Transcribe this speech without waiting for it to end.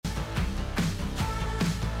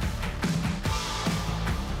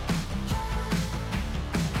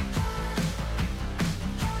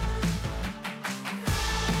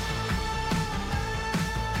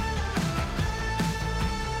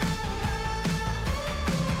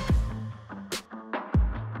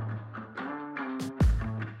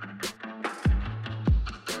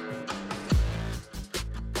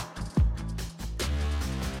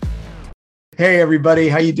Hey everybody,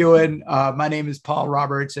 how you doing? My name is Paul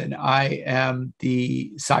Roberts, and I am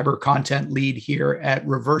the cyber content lead here at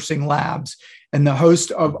Reversing Labs and the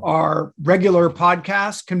host of our regular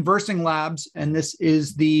podcast, Conversing Labs. And this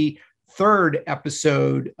is the third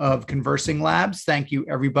episode of Conversing Labs. Thank you,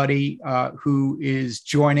 everybody who is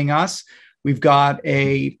joining us. We've got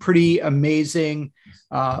a pretty amazing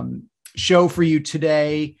show for you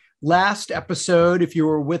today. Last episode, if you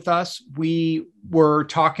were with us, we were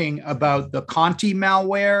talking about the Conti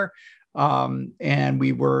malware, and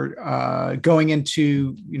we were going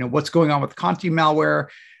into what's going on with Conti malware.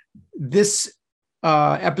 This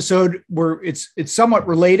episode, it's somewhat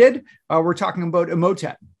related. We're talking about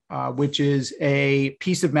Emotet, which is a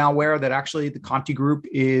piece of malware that actually the Conti group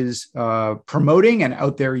is promoting and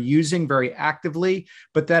out there using very actively,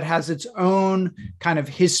 but that has its own kind of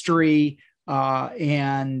history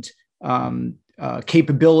and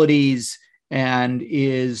capabilities, and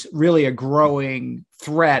is really a growing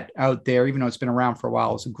threat out there. Even though it's been around for a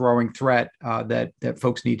while, it's a growing threat that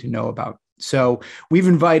folks need to know about. So we've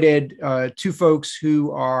invited two folks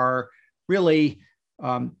who are really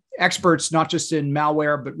experts, not just in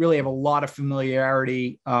malware, but really have a lot of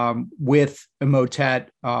familiarity with Emotet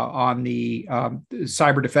on the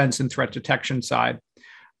cyber defense and threat detection side.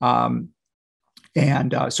 So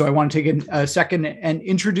I want to take a second and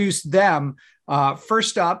introduce them.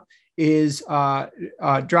 First up is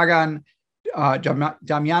Dragan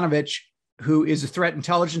Damjanovic, who is a threat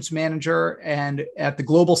intelligence manager and at the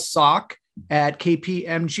global SOC at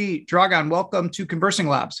KPMG. Dragan, welcome to Conversing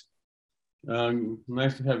Labs.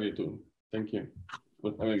 Nice to have you too. Thank you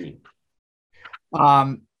for having me.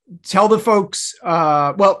 Tell the folks,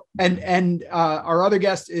 our other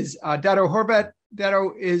guest is Dado Horvat.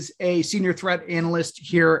 Dado is a senior threat analyst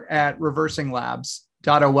here at Reversing Labs.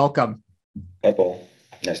 Dado, welcome. Hi, Paul.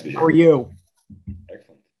 Nice to be here. How are you?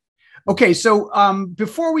 Excellent. Okay, so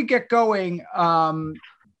before we get going,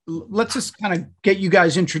 let's just kind of get you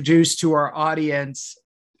guys introduced to our audience.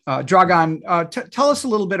 Dragan, tell us a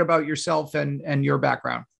little bit about yourself and your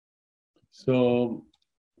background. So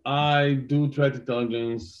I do threat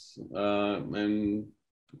intelligence and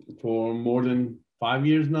for more than 5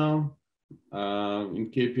 years now. In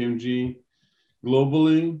KPMG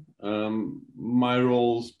globally. My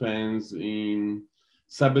role spans in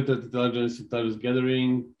cyber threat intelligence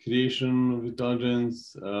gathering, creation of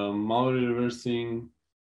intelligence, malware reversing,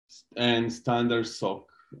 and standard SOC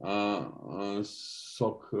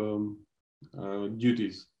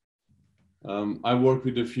duties. I work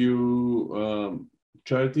with a few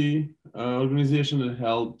charity organizations that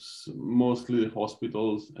helps mostly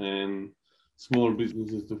hospitals and small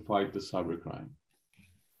businesses to fight the cybercrime.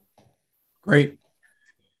 Great.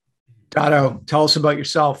 Dado, tell us about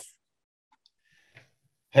yourself.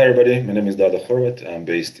 Hi, everybody. My name is Dado Horvat. I'm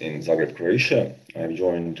based in Zagreb, Croatia. I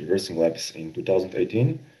joined Reversing Labs in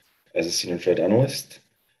 2018 as a senior threat analyst,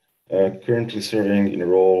 currently serving in a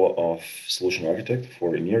role of solution architect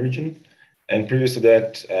for EMEA region. And previous to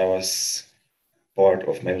that, I was part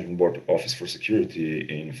of Management Board Office for Security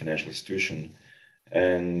in a financial institution.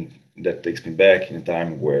 And that takes me back in a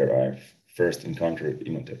time where I first encountered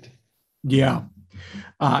Emotet. Yeah.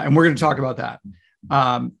 And we're going to talk about that.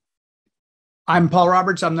 I'm Paul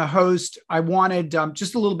Roberts. I'm the host. I wanted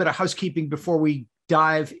just a little bit of housekeeping before we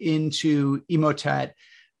dive into Emotet.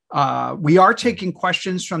 We are taking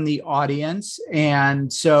questions from the audience. And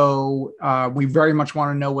so we very much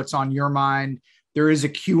want to know what's on your mind. There is a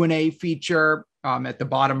Q&A feature at the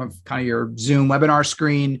bottom of kind of your Zoom webinar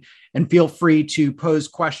screen, and feel free to pose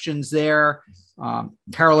questions there.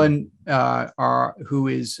 Carolyn, who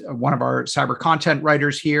is one of our cyber content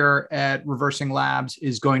writers here at Reversing Labs,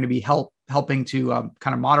 is going to be helping to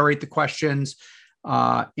kind of moderate the questions.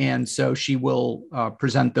 And so she will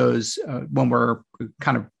present those when we're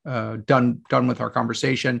kind of done with our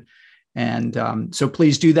conversation. And so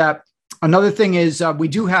please do that. Another thing is we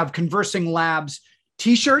do have Conversing Labs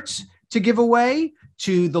t-shirts to give away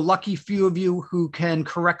to the lucky few of you who can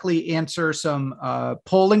correctly answer some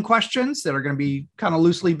polling questions that are going to be kind of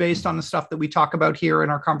loosely based on the stuff that we talk about here in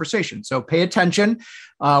our conversation. So pay attention.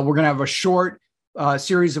 We're going to have a short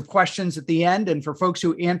series of questions at the end. And for folks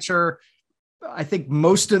who answer, I think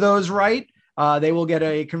most of those right, they will get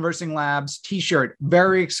a Conversing Labs t-shirt.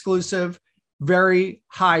 Very exclusive, very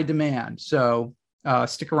high demand. So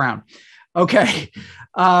stick around. Okay.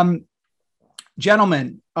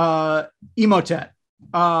 Gentlemen, Emotet.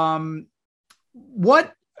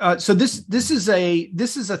 So this is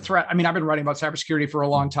a threat. I mean, I've been writing about cybersecurity for a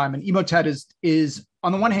long time, and Emotet is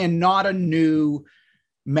on the one hand not a new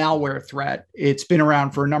malware threat. It's been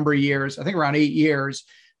around for a number of years. I think around 8 years.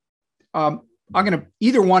 I'm going to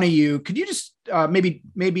either one of you. Could you just maybe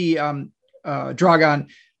Dragan,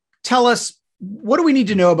 tell us, what do we need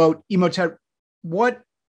to know about Emotet? What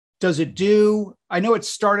does it do? I know it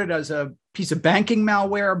started as a piece of banking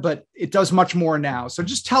malware, but it does much more now. So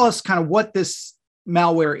just tell us kind of what this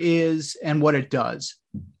malware is and what it does.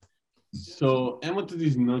 So Emotet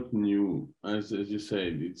is not new, as you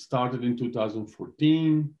said. It started in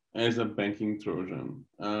 2014 as a banking Trojan,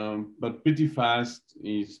 but pretty fast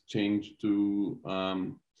it's changed to a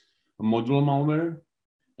modular malware,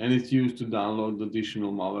 and it's used to download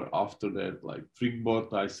additional malware after that, like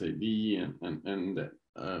TrickBot, ICD, and that.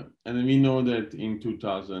 And we know that in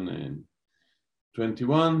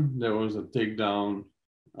 2021 there was a takedown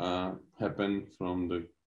happened from the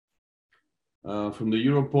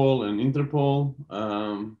Europol and Interpol,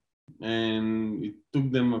 and it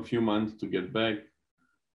took them a few months to get back.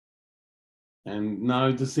 And now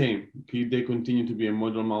it's the same. They continue to be a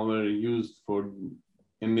modular malware used for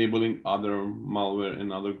enabling other malware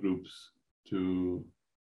and other groups to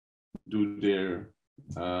do their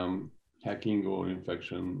hacking or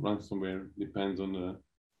infection, ransomware, depends on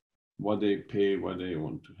what they pay, what they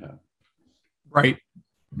want to have. Right.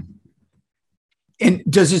 And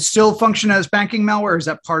does it still function as banking malware? Is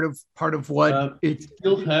that part of what it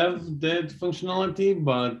still have that functionality,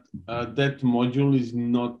 but that module is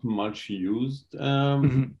not much used. I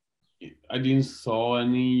didn't saw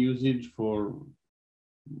any usage for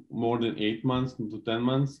more than 8 months to 10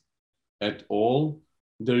 months at all.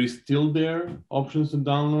 There is still there options to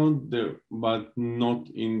download there, but not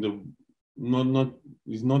in the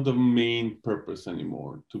is not the main purpose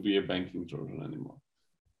anymore to be a banking Trojan anymore.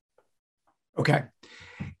 Okay.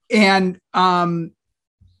 And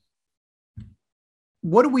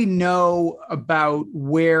what do we know about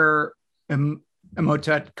where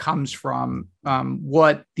Emotet comes from,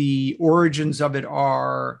 what the origins of it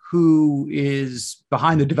are, who is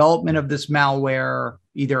behind the development of this malware,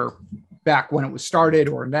 either back when it was started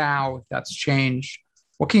or now, if that's changed?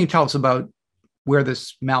 What can you tell us about where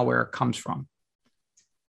this malware comes from?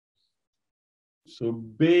 So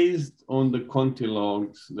based on the Conti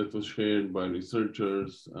logs that was shared by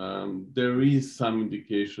researchers, there is some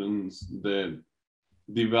indications that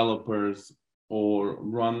developers or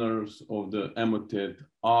runners of the Emotet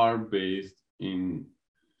are based in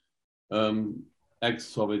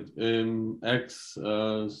ex-Soviet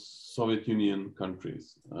Union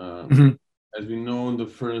countries. As we know, the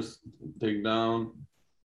first takedown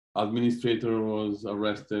administrator was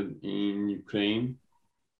arrested in Ukraine.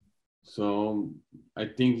 So I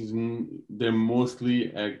think they're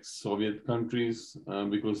mostly ex-Soviet countries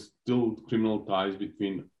because still criminal ties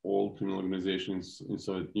between all criminal organizations in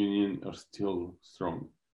Soviet Union are still strong.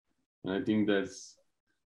 And I think that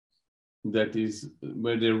is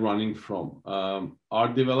where they're running from. Are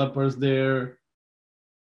developers there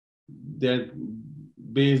that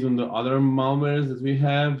based on the other malwares that we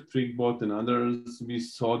have, TrickBot and others, we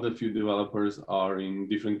saw that few developers are in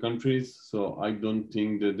different countries. So I don't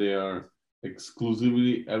think that they are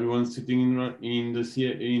exclusively everyone sitting in the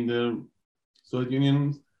Soviet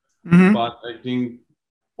Union, but I think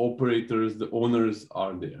operators, the owners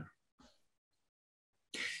are there.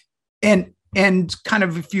 And kind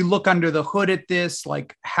of if you look under the hood at this,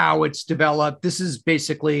 like how it's developed, this is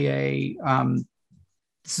basically a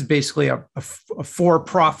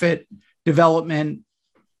for-profit development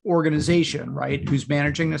organization, right? Who's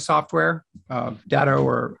managing the software, Dado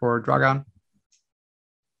or Dragan?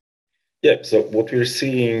 Yeah, so what we're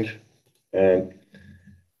seeing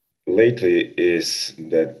lately is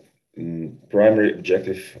that primary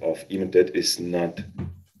objective of Emotet is not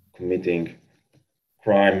committing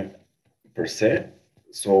crime per se.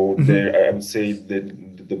 So I would say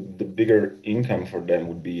that the bigger income for them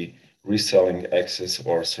would be reselling access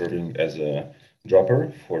or serving as a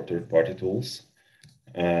dropper for third-party tools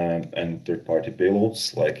and third-party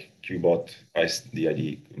payloads like QBot,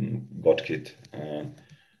 ICDID, BotKit,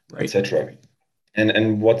 etc.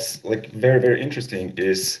 And what's like very, very interesting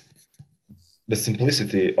is the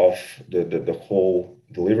simplicity of the whole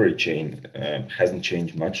delivery chain hasn't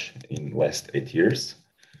changed much in the last 8 years.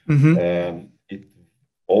 It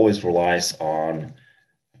always relies on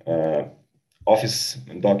Office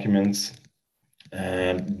documents.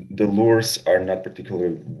 The lures are not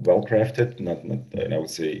particularly well crafted. And I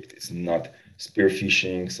would say it's not spear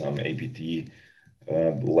phishing, some APT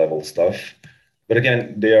level stuff. But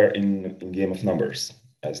again, they are in game of numbers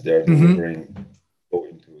as they are delivering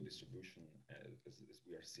going to distribution, as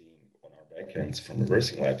we are seeing on our backends from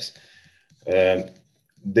reversing labs.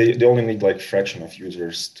 They only need like fraction of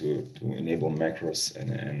users to enable macros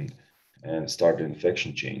and start the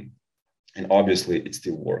infection chain. And obviously, it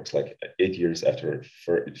still works. Like 8 years after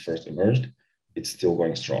it first emerged, it's still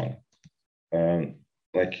going strong.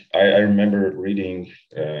 Like I remember reading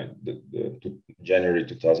the January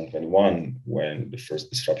 2021 when the first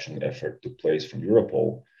disruption effort took place from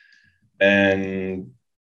Europol, and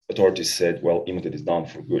authorities said, "Well, Emotet is done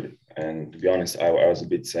for good." And to be honest, I was a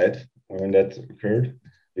bit sad when that occurred,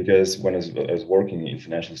 because when I was working in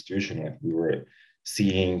financial institution, like we were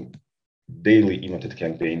seeing daily Emotet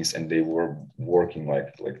campaigns, and they were working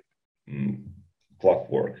like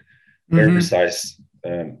clockwork, very precise,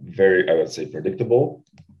 very, I would say, predictable.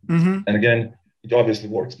 And again, it obviously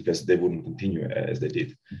works because they wouldn't continue as they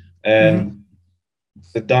did. And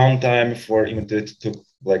the downtime for Emotet took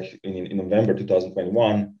like in November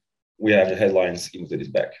 2021, we have the headlines, Emotet is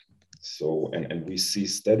back. So, and we see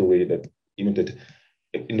steadily that Emotet,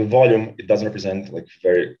 in the volume, it doesn't represent like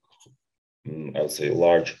very, I would say,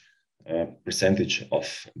 large percentage of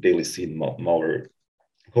daily seen malware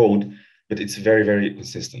code, but it's very, very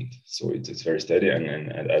consistent. So it's very steady,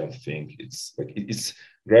 and I don't think it's like it's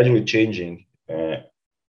gradually changing. I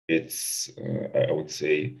would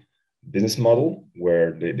say, business model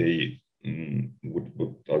where they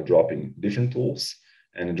would are dropping different tools,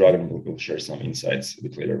 and Dragan will share some insights a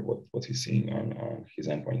bit later what he's seeing on his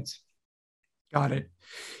endpoints. Got it.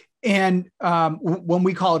 And when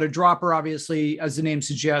we call it a dropper, obviously, as the name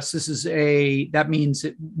suggests, that means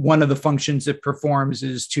that one of the functions it performs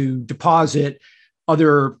is to deposit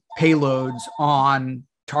other payloads on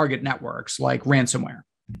target networks like ransomware.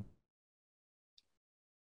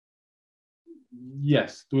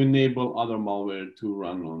 Yes, to enable other malware to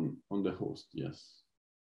run on the host, yes.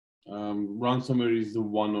 Ransomware is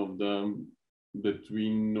one of them that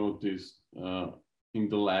we noticed in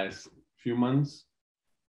the last few months.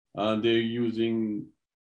 They're using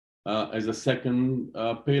as a second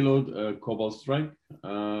payload Cobalt Strike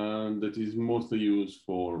that is mostly used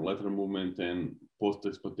for lateral movement and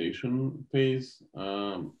post-exploitation phase.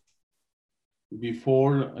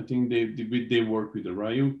 Before, I think they work with the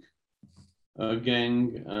Ryuk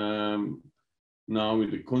gang. Now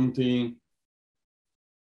with the Conti,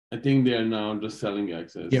 I think they are now just selling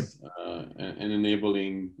access and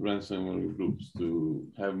enabling ransomware groups to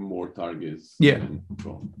have more targets and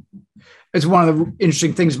control. It's one of the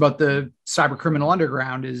interesting things about the cyber criminal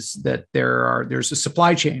underground is that there's a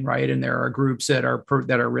supply chain, right? And there are groups that are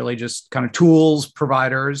really just kind of tools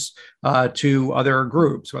providers to other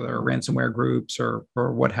groups, whether ransomware groups or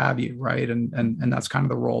what have you, right? And that's kind of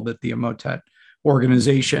the role that the Emotet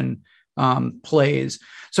organization plays.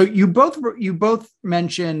 So you both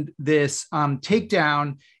mentioned this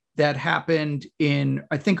takedown that happened in,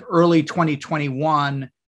 I think, early 2021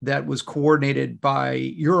 that was coordinated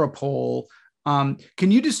by Europol.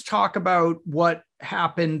 Can you just talk about what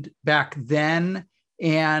happened back then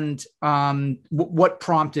and what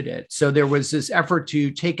prompted it? So there was this effort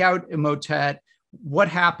to take out Emotet. What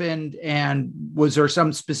happened, and was there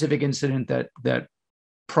some specific incident that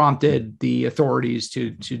prompted the authorities to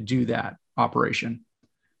do that operation?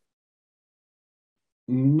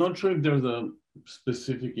 Not sure if there's a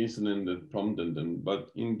specific incident that prompted them, but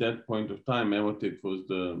in that point of time, Emotet was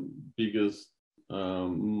the biggest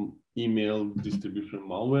email distribution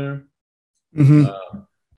malware.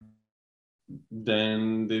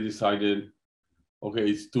 Then they decided, okay,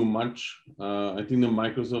 it's too much. I think the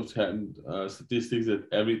Microsoft had statistics that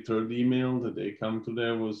every third email that they come to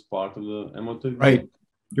there was part of the Emotet. Right.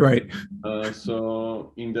 You're right.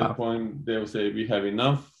 So in that point, they'll say we have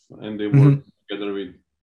enough, and they work together with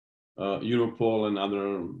Europol and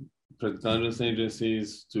other threat intelligence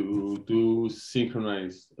agencies to do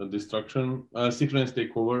synchronized destruction, synchronized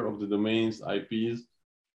takeover of the domains, IPs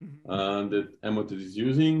that Emotet is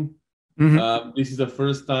using. This is the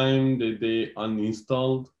first time that they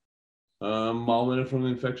uninstalled malware from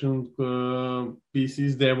infection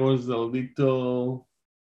PCs. There was a little,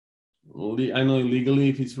 I know legally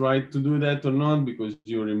if it's right to do that or not, because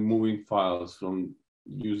you're removing files from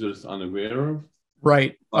users unaware of.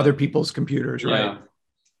 Right. Other people's computers, right?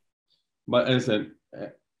 But as I said,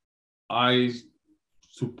 I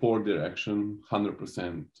support their action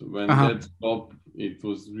 100%. When that stopped, it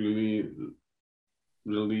was really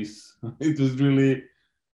release. It was really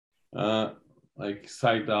like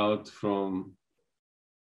sight out from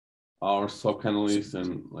our SOC analysts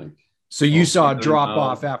and like. So you saw a drop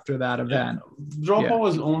off after that event. Drop off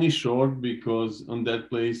was only short because on that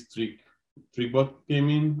place, TrickBot came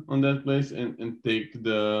in on that place and take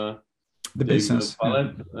the business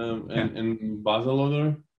pallet and Basel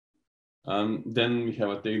loader. Then we have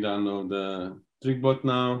a takedown of the TrickBot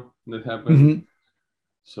now that happened.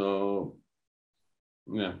 So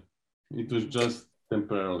yeah, it was just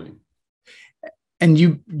temporarily. And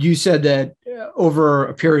you said that over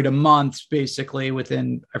a period of months, basically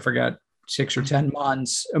within, I forgot, 6 or 10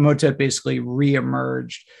 months, Emotet basically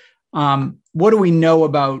reemerged. What do we know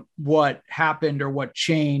about what happened or what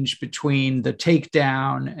changed between the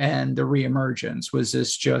takedown and the reemergence? Was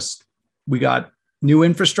this just we got new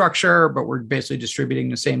infrastructure, but we're basically distributing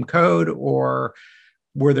the same code, or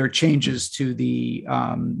were there changes to the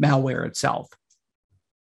malware itself?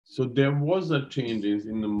 So there was a changes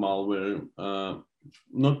in the malware,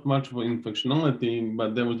 not much in functionality,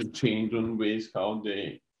 but there was a change on ways how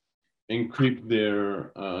they encrypt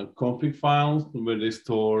their config files, where they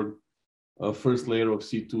stored a first layer of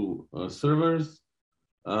C2 servers.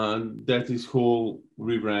 That is whole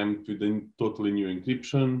revamped with a totally new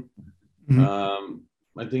encryption. Mm-hmm.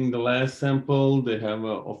 I think the last sample, they have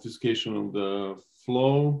an obfuscation of the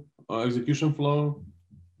flow, execution flow.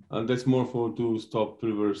 And that's more for to stop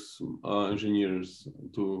reverse engineers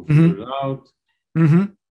to figure it out. Mm-hmm.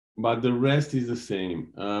 But the rest is the same.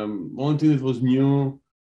 One thing that was new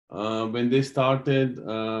when they started,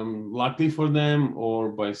 luckily for them or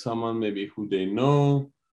by someone maybe who they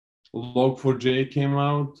know, Log4j came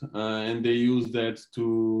out and they used that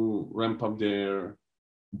to ramp up their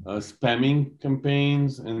spamming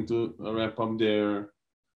campaigns and to ramp up their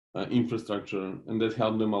infrastructure. And that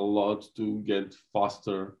helped them a lot to get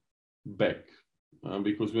faster back.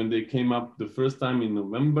 Because when they came up the first time in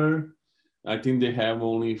November, I think they have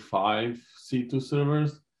only 5 C2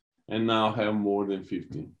 servers and now have more than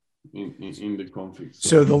 50 in the config.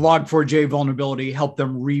 So the Log4j vulnerability helped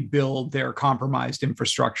them rebuild their compromised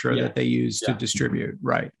infrastructure that they used to distribute.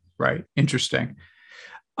 Right. Interesting.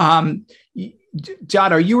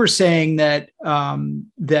 Dado, you were saying that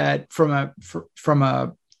that from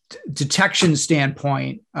a detection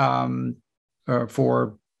standpoint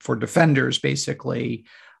for defenders, basically,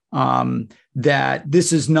 that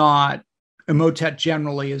this is not, Emotet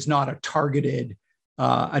generally is not a targeted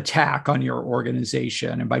attack on your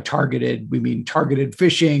organization. And by targeted, we mean targeted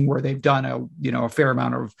phishing, where they've done a fair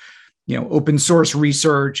amount of open source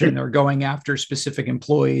research and they're going after specific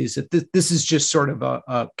employees. This is just sort of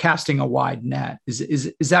a casting a wide net.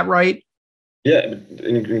 Is that right? Yeah,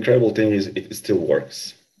 an incredible thing is it still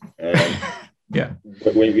works. Yeah.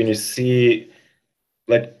 But when you see,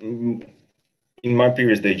 like in my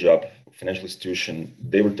previous day job, financial institution,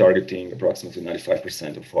 they were targeting approximately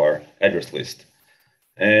 95% of our address list.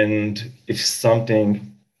 And if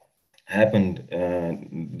something happened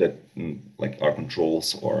that like our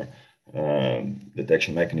controls or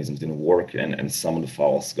detection mechanisms didn't work and some of the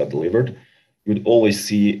files got delivered, you'd always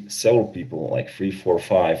see several people, like 3, 4,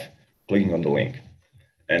 5, clicking on the link.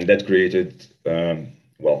 And that created,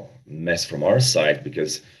 mess from our side,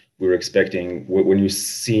 because we were expecting, when you're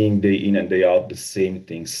seeing day in and day out the same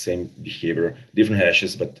things, same behavior, different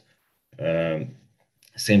hashes, but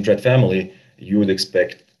same threat family, you would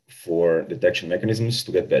expect for detection mechanisms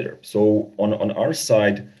to get better. So on our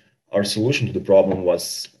side, our solution to the problem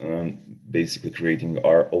was basically creating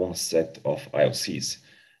our own set of IOCs.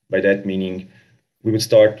 By that meaning, we would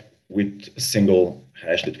start with a single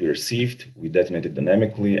hash that we received. We detonated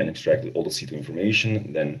dynamically and extracted all the C2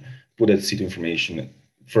 information, then put that C2 information.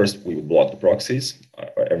 First, we would block the proxies,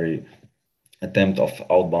 every attempt of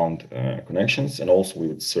outbound connections, and also we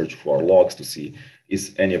would search for our logs to see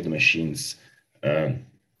is any of the machines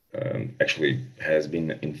actually has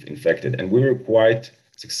been infected. And we were quite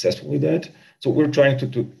successful with that. So we're trying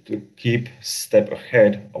to keep step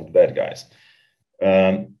ahead of the bad guys.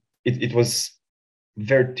 It was a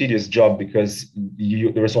very tedious job because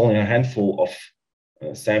there was only a handful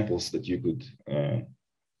of samples that you could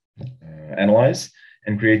analyze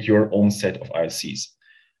and create your own set of IOCs.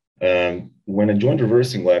 When I joined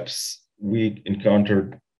Reversing Labs, we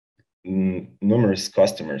encountered numerous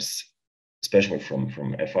customers, especially from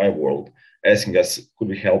FI world, asking us, could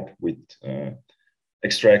we help with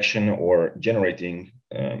extraction or generating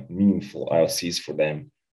meaningful IOCs for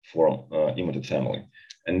them for Emotet family.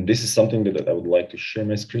 And this is something that I would like to share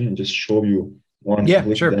my screen and just show you one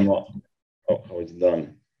quick demo of how it's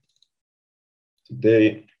done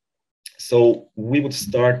today. So we would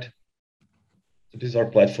start, so this is our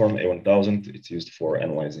platform, A1000. It's used for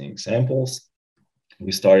analyzing samples.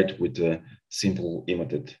 We started with a simple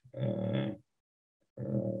Emotet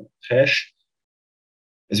hash.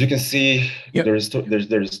 As you can see, there's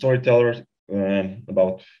a storyteller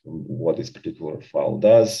about what this particular file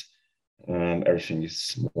does. Everything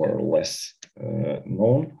is more or less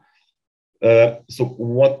known. So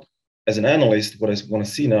what, as an analyst, what I want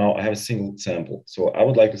to see now, I have a single sample. So I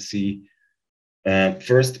would like to see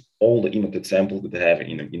first all the Emotet samples that I have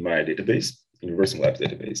in my database, in Reversing Labs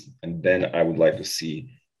database. And then I would like to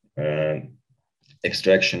see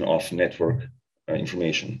extraction of network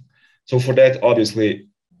information. So for that, obviously,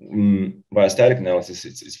 via static analysis,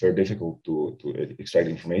 it's very difficult to extract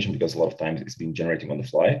information because a lot of times it's being generating on the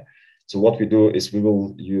fly. So what we do is we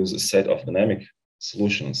will use a set of dynamic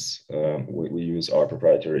solutions. We use our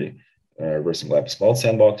proprietary Versing Labs Cloud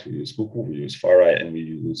Sandbox, we use Cuckoo, we use FireEye, and we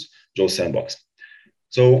use Joe Sandbox.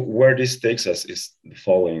 So where this takes us is the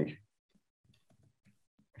following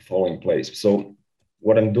place. So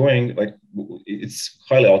what I'm doing, like it's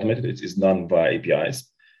highly automated, it's done via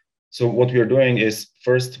APIs. So what we are doing is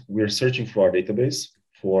first we're searching for our database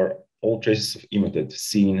for all traces of Emotet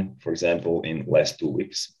seen, for example, in last 2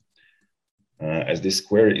 weeks. As this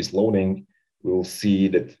query is loading, we will see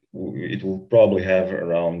that it will probably have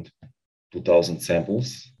around 2,000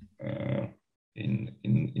 samples in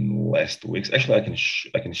last 2 weeks. Actually,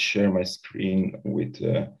 I can share my screen with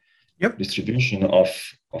distribution of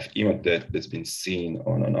Emotet that's been seen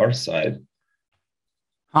on our side.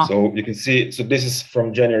 So you can see, so this is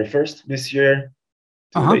from January 1st this year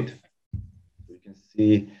to date. You can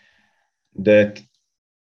see that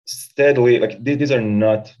steadily, like these are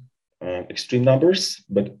not extreme numbers,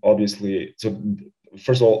 but obviously, so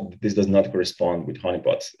first of all, this does not correspond with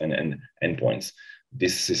honeypots and endpoints.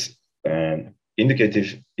 This is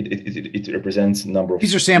indicative. It represents number of.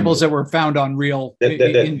 These are samples that were found on real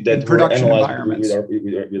in production environments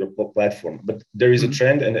with our platform. But there is a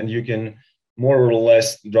trend, and you can more or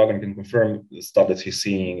less, Dragan can confirm the stuff that he's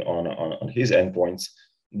seeing on his endpoints,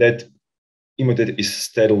 that Emotet is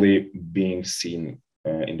steadily being seen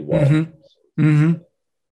in the wild.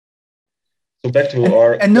 So back to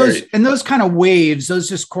our those kind of waves, those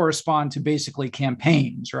just correspond to basically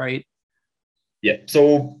campaigns, right? Yeah.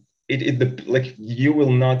 So like you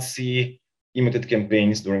will not see Emotet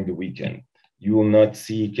campaigns during the weekend. You will not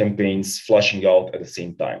see campaigns flushing out at the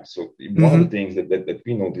same time. So one of the things that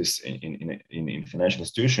we notice in financial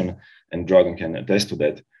institution, and Dragan can attest to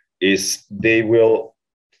that, is they will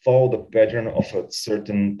follow the pattern of a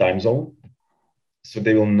certain time zone. So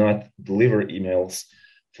they will not deliver emails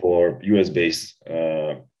for US-based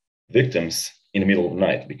victims in the middle of the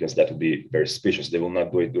night, because that would be very suspicious. They will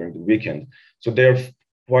not do it during the weekend. So they're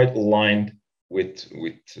quite aligned with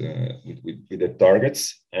their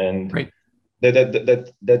targets, and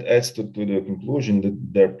that adds to the conclusion that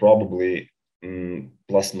they're probably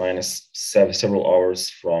plus minus several hours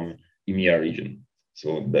from EMEA region.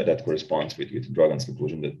 So that corresponds with Dragan's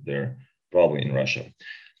conclusion that they're probably in Russia.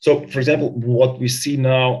 So, for example, what we see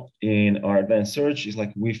now in our advanced search is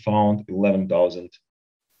like we found 11,000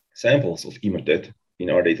 samples of Emotet in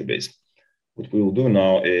our database. What we will do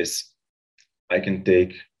now is I can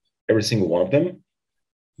take every single one of them,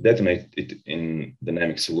 detonate it in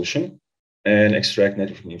dynamic solution, and extract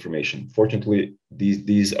networking information. Fortunately,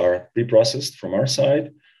 these are pre-processed from our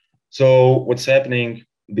side. So what's happening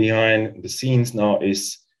behind the scenes now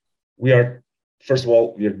is first of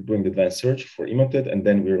all, we are doing the advanced search for Emotet, and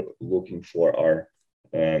then we're looking for our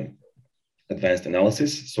advanced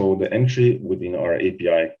analysis. So the entry within our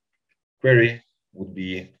API query would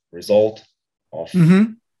be result of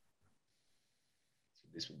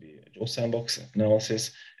this would be a Joe Sandbox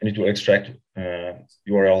analysis, and it will extract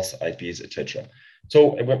URLs, IPs, etc.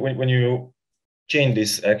 So when you chain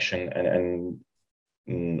this action and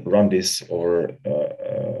run this over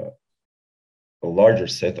a larger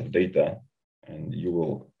set of data, and you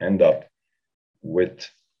will end up with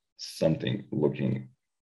something looking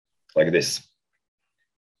like this.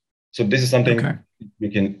 So this is something we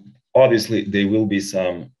can, obviously there will be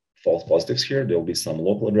some false positives here. There'll be some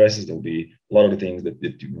local addresses. There'll be a lot of the things that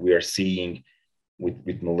we are seeing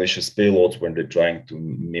with malicious payloads when they're trying to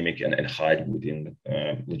mimic and hide within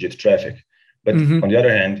legit traffic. But on the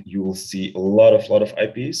other hand, you will see a lot of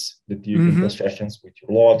IPs that you can cross-reference with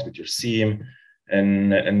your logs, with your SIEM,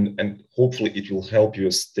 and hopefully it will help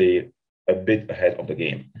you stay a bit ahead of the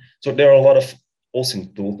game. So there are a lot of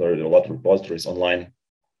OSINT tools, there are a lot of repositories online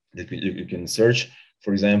that you can search.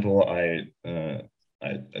 For example, I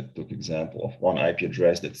took example of one IP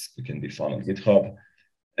address that can be found on GitHub.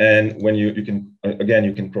 And when you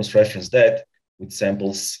can cross-reference that with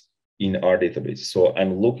samples in our database. So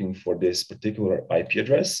I'm looking for this particular IP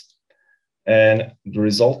address, and the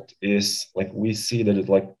result is like we see that it's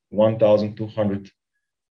like 1,200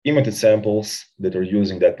 Emotet samples that are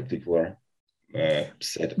using that particular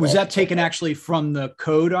set. Was that taken actually from the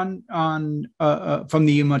code from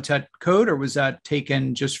the Emotet code, or was that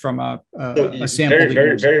taken just from a sample?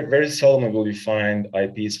 Very seldom will you find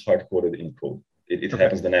IPs hard-coded in code. It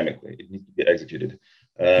happens dynamically. It needs to be executed.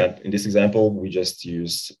 In this example, we just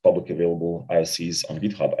use public available IOCs on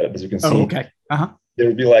GitHub. As you can see, there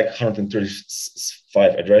will be like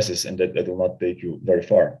 135 addresses, and that will not take you very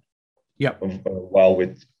far. Yep. While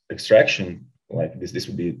with extraction, like this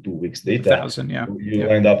would be 2 weeks data. 1,000, yeah. You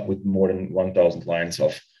end up with more than 1,000 lines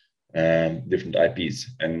of different IPs,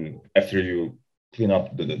 and after you clean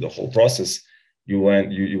up the whole process, you will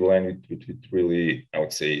end with really, I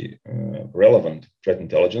would say, relevant threat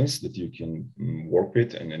intelligence that you can work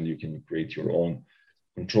with, and then you can create your own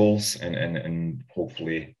controls and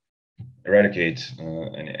hopefully eradicate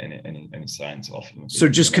any signs of. So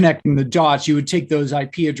just connecting the dots, you would take those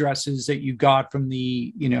IP addresses that you got from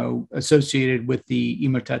the, associated with the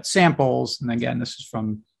Emotet samples, and again, this is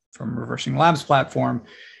from Reversing Labs platform,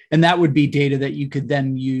 and that would be data that you could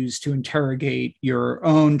then use to interrogate your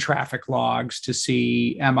own traffic logs to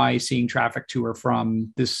see, am I seeing traffic to or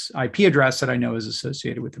from this IP address that I know is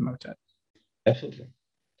associated with Emotet? Absolutely.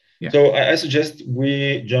 Yeah. So I suggest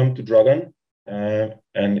we jump to Dragan,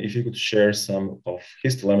 and if you could share some of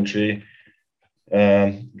his telemetry.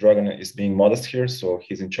 Dragan is being modest here, so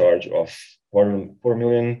he's in charge of 4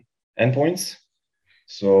 million endpoints.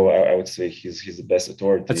 So I would say he's the best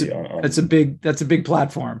authority. That's a big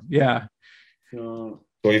platform. Yeah. So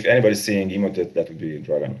if anybody's seeing Emotet, that would be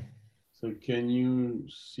Dragan. So can you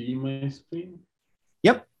see my screen?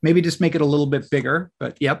 Yep. Maybe just make it a little bit bigger,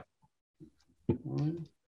 but yep.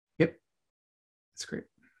 Yep. That's great.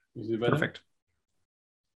 Is it better? Perfect.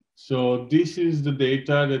 So this is the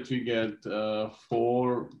data that we get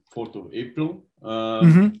for 4th of April.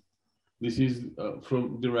 This is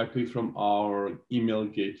directly from our email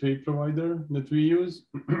gateway provider that we use.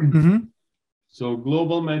 So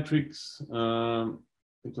global metrics,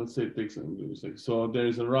 let's say it takes a second. So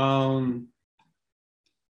there's around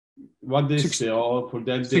what they sell for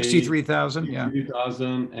that day. 63,000, yeah.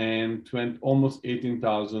 63,000 and almost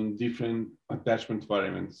 18,000 different attachment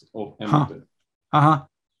variants of Emotet.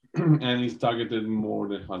 And it's targeted more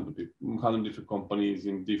than 100 different companies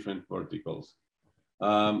in different verticals.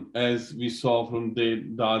 As we saw from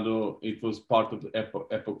Dado, it was part of the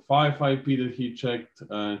Epoch 5 IP that he checked.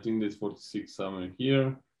 I think there's 46 somewhere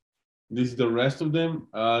here. This is the rest of them.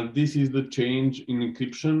 This is the change in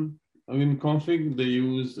encryption in config. They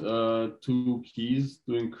use 2 keys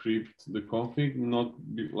to encrypt the config, not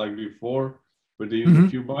like before, but they use a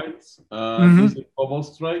few bytes. This is a Cobalt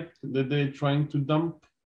Strike that they're trying to dump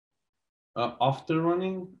after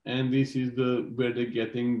running, and this is where they're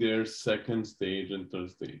getting their second stage and third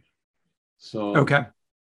stage. So okay,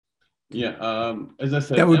 yeah, as I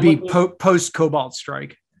said, that would be post Cobalt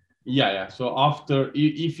Strike. Yeah. So after,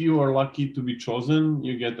 if you are lucky to be chosen,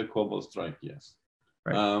 you get the Cobalt Strike. Yes.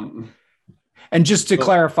 Right. And just to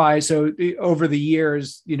clarify, so over the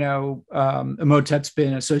years, Emotet's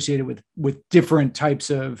been associated with different types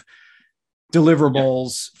of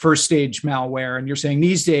deliverables, first stage malware, and you're saying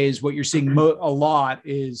these days what you're seeing a lot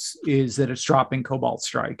is that it's dropping Cobalt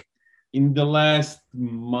Strike. In the last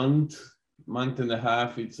month and a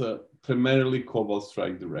half, it's primarily Cobalt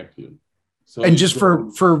Strike directly. So, and just for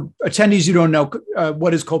attendees who don't know,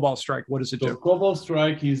 what is Cobalt Strike? What does it do? Cobalt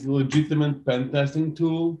Strike is a legitimate pen testing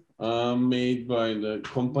tool made by the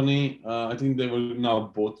company. I think they were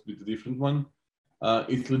now bought with a different one.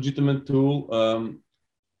 It's a legitimate tool.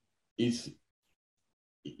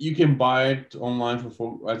 You can buy it online for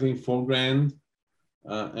 $4,000,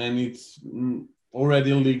 and it's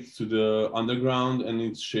already linked to the underground, and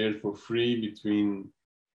it's shared for free between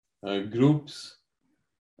groups.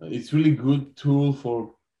 It's really good tool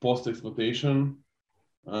for post exploitation.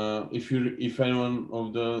 If anyone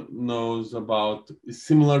knows about, it's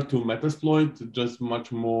similar to Metasploit, just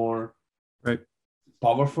much more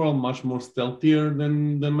powerful, much more stealthier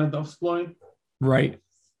than Metasploit. Right.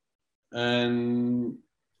 And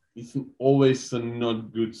it's always a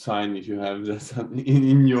not good sign if you have this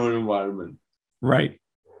in your environment. Right.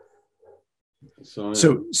 So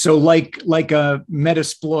like a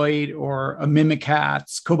Metasploit or a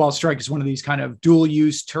Mimikatz, Cobalt Strike is one of these kind of dual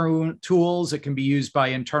use tools that can be used by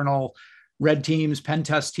internal red teams, pen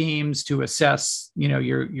test teams to assess,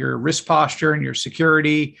 your risk posture and your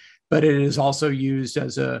security, but it is also used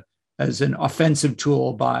as an offensive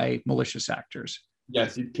tool by malicious actors.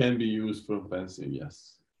 Yes, it can be used for offensive.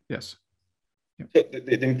 Yes. Yes. Yep. So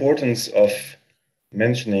the importance of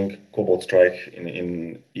mentioning Cobalt Strike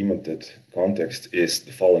in Emotet context is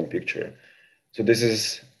the following picture. So this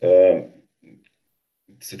is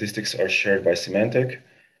statistics are shared by Symantec,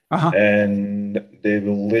 and they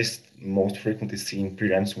will list most frequently seen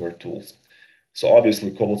pre-ransomware tools. So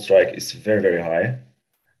obviously Cobalt Strike is very, very high.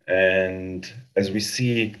 And as we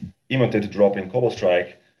see Emotet drop in Cobalt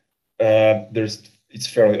Strike, it's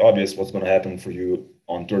fairly obvious what's going to happen for you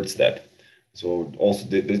on third step. So also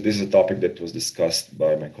this is a topic that was discussed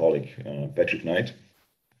by my colleague Patrick Knight,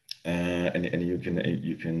 and you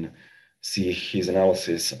can see his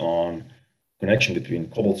analysis on connection between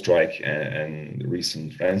Cobalt Strike and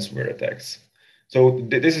recent ransomware attacks. So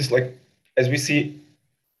this is like, as we see,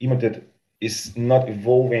 Emotet is not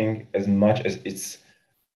evolving as much as its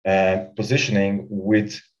positioning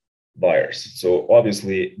with buyers. So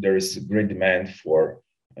obviously there is great demand for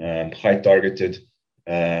high targeted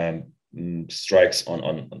strikes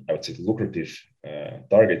on I would say lucrative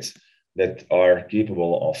targets that are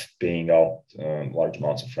capable of paying out large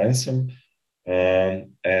amounts of ransom.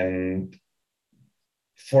 And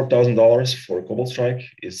 $4,000 for a Cobalt Strike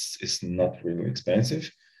is not really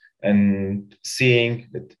expensive. And seeing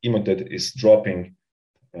that Emotet is dropping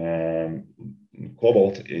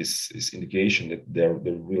Cobalt is indication that they're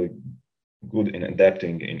really good in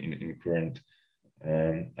adapting in current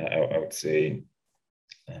I would say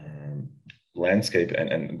landscape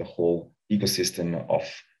and the whole ecosystem of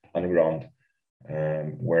underground,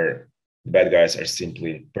 where the bad guys are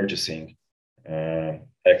simply purchasing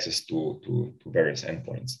access to various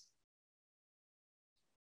endpoints.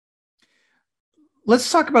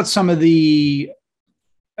 Let's talk about some of the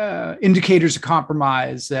indicators of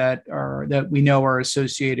compromise that we know are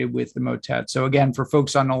associated with the Emotet. So again, for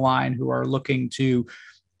folks on the line who are looking to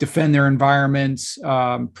defend their environments,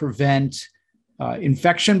 prevent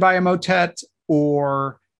infection by Emotet,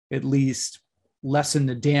 or at least lessen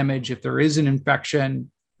the damage if there is an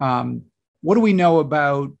infection. What do we know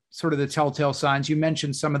about sort of the telltale signs? You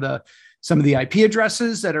mentioned some of the IP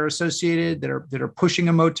addresses that are associated that are pushing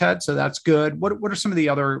Emotet, so that's good. What are some of the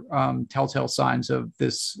other telltale signs of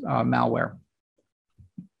this malware?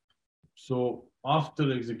 So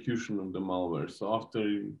after execution of the malware, so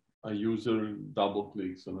after a user double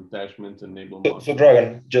clicks on attachment enable. So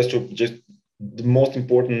Dragan, just the most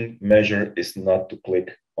important measure is not to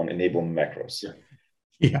click on enable macros.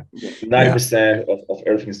 Yeah. 90% of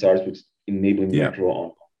everything starts with enabling macro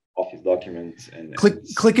on Office documents and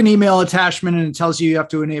click an email attachment and it tells you have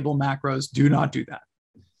to enable macros. Do not do that.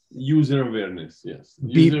 User awareness, yes.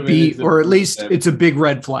 Or at least step. It's a big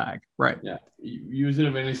red flag, right? Yeah. User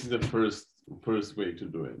awareness is the first way to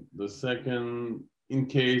do it. The second, in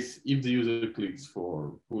case if the user clicks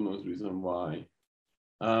for who knows reason why,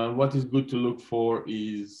 what is good to look for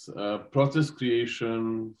is process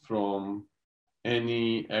creation from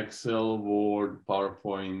any Excel, Word,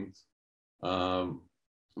 PowerPoint,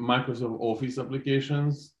 Microsoft Office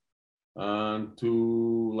applications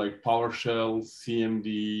to like PowerShell,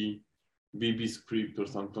 CMD, VB script or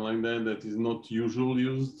something like that is not usually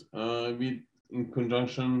used in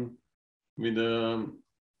conjunction with the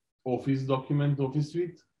Office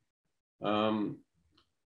suite.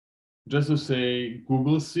 Just to say,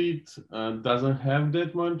 Google Sheet doesn't have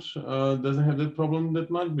that problem that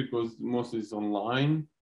much because mostly it's online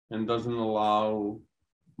and doesn't allow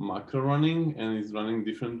macro running and it's running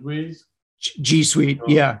different ways. G Suite, so,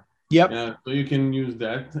 yeah. Yeah, so you can use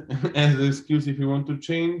that as an excuse if you want to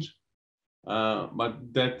change, but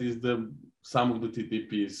that is some of the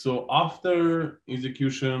TTPs. So after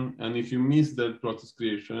execution, and if you miss that process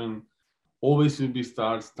creation, always will be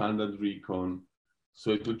start standard recon.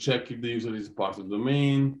 So it will check if the user is part of the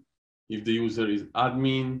domain, if the user is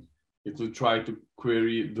admin, it will try to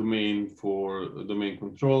query domain for domain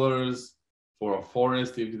controllers, for a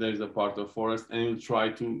forest if there is a part of forest, and it will try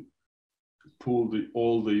to pull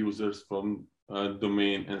all the users from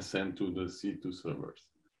domain and send to the C2 servers.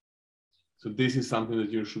 So this is something that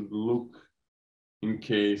you should look in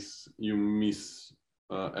case you miss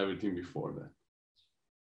everything before that.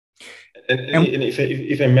 And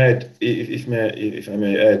if I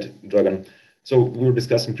may add, Dragan, so we were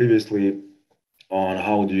discussing previously on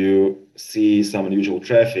how do you see some unusual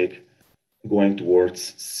traffic going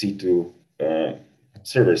towards C2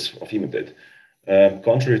 servers of Emotet.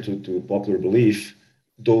 Contrary to popular belief,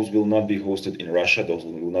 those will not be hosted in Russia. Those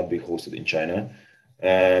will not be hosted in China.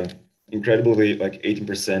 Incredibly, like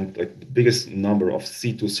 18%, like the biggest number of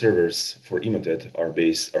C2 servers for Emotet are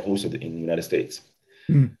hosted in the United States.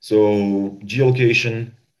 So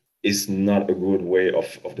geolocation is not a good way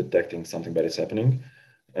of detecting something bad is happening.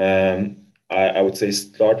 I would say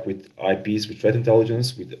start with IPs, with threat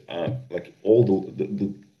intelligence, with like all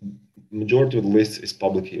the majority of the list is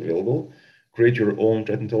publicly available. Create your own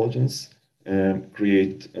threat intelligence,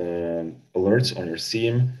 create alerts on your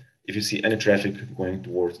SIEM. If you see any traffic going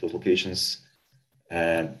towards those locations,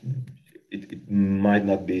 it might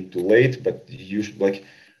not be too late, but you should like,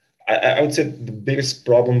 I would say the biggest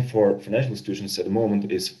problem for financial institutions at the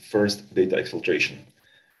moment is first data exfiltration.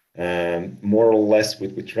 More or less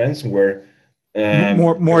with ransomware,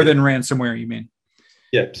 More than ransomware, you mean?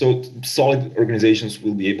 Yeah, so solid organizations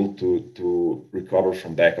will be able to recover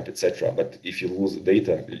from backup, etc. But if you lose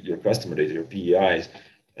data, your customer data, your PEIs,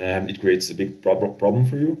 it creates a big problem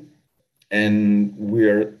for you. And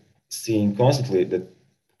we're seeing constantly that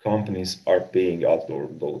companies are paying out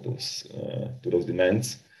those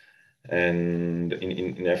demands, and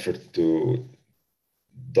in effort to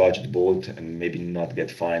dodge the bullet and maybe not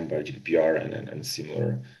get fined by GDPR and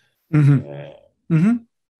similar requirements.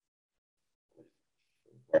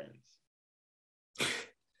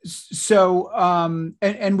 So,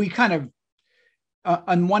 and we kind of,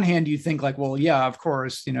 on one hand, you think like, well, yeah, of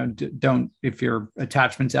course, don't, if your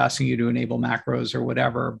attachment's asking you to enable macros or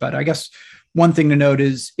whatever. But I guess one thing to note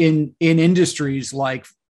is in industries like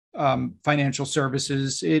financial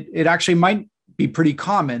services, it actually might be pretty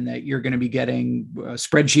common that you're going to be getting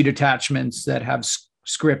spreadsheet attachments that have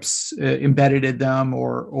scripts embedded in them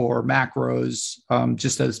or macros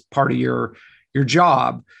just as part of your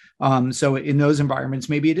job. So in those environments,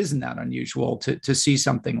 maybe it isn't that unusual to see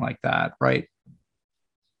something like that, right?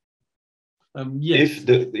 Yes.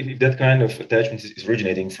 If that kind of attachment is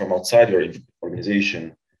originating from outside your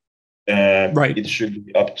organization, right, it should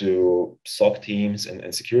be up to SOC teams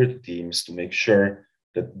and security teams to make sure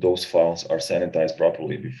that those files are sanitized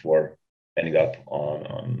properly before ending up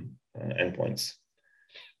on endpoints.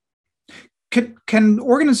 Can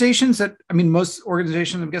organizations most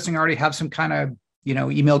organizations, I'm guessing, already have some kind of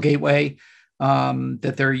email gateway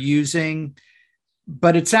that they're using,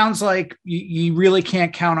 but it sounds like you really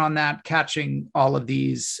can't count on that catching all of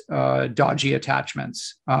these dodgy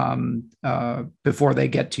attachments before they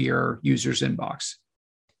get to your user's inbox.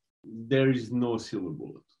 There is no silver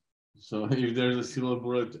bullet. So if there's a silver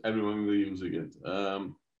bullet, everyone will use it.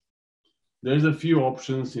 There's a few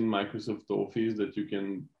options in Microsoft Office that you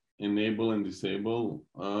can enable and disable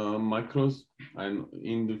macros. And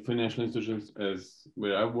in the financial institutions as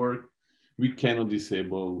where I work, we cannot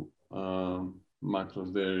disable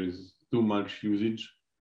macros. There is too much usage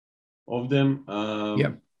of them.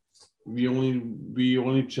 We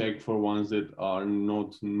only check for ones that are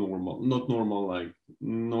not normal, like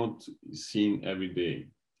not seen every day.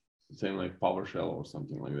 Same like PowerShell or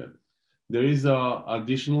something like that. There is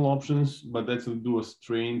additional options, but that's to do a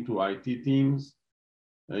strain to IT teams.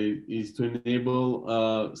 Is to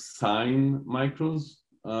enable sign macros,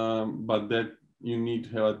 but that you need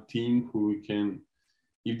to have a team who can,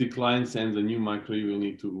 if the client sends a new macro, you will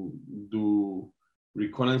need to do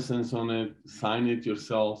reconnaissance on it, sign it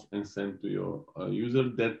yourself, and send to your user.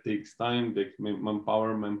 That takes time, that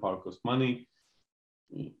manpower costs money,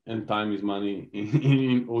 and time is money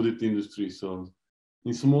in audit industry. So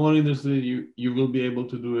in smaller industry, you will be able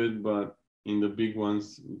to do it, but in the big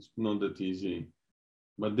ones, it's not that easy.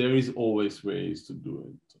 But there is always ways to do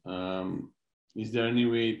it. Is there any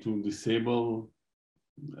way to disable?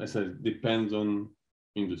 As I said, depends on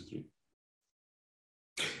industry.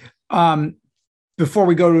 Before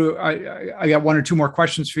we go to, I got one or two more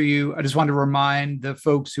questions for you. I just wanted to remind the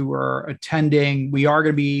folks who are attending, we are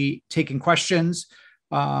going to be taking questions.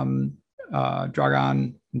 Dragan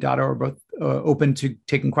and Dado are both open to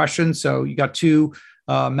taking questions. So you got two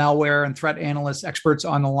malware and threat analyst experts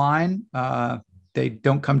on the line. They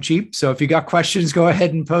don't come cheap. So if you got questions, go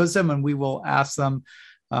ahead and pose them and we will ask them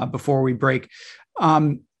before we break.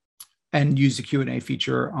 And use the Q&A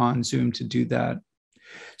feature on Zoom to do that.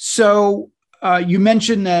 So you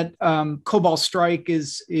mentioned that Cobalt Strike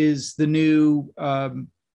is the new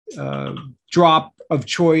drop of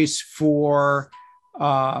choice for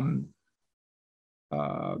the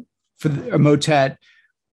Emotet.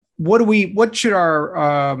 What should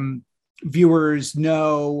our viewers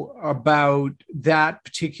know about that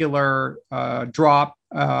particular drop,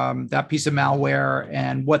 that piece of malware,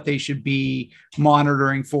 and what they should be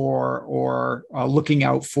monitoring for or looking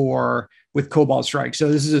out for with Cobalt Strike?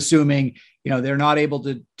 So this is assuming they're not able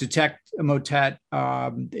to detect Emotet.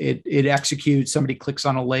 It executes. Somebody clicks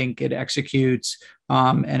on a link, it executes,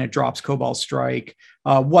 and it drops Cobalt Strike.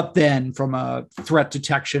 What then, from a threat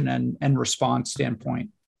detection and response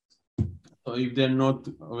standpoint? So if they're not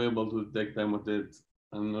able to detect Emotet,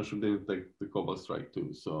 I'm not sure they detect the Cobalt Strike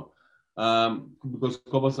too. So because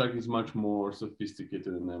Cobalt Strike is much more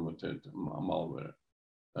sophisticated than Emotet malware.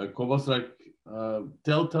 Cobalt Strike,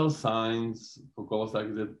 telltale signs for Cobalt Strike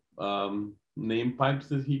is that name pipes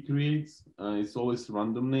that he creates, it's always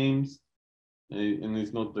random names, and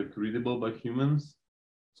it's not like readable by humans.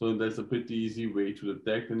 So that's a pretty easy way to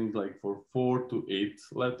detect, and it's like for 4 to 8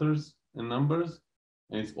 letters and numbers,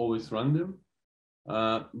 and it's always random.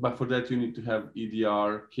 But for that, you need to have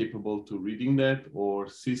EDR capable to reading that, or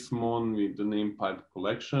Sysmon with the name pipe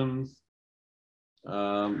collections.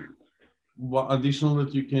 What additional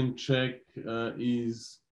that you can check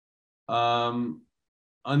is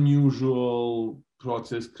unusual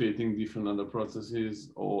process creating different other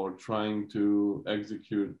processes, or trying to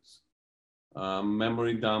execute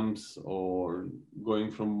memory dumps, or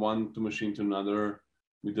going from one machine to another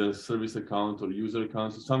with a service account or user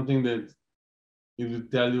account. So something that it will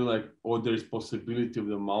tell you like, oh, there's possibility of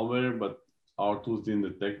the malware, but our tools didn't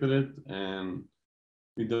detect it. And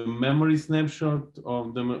with the memory snapshot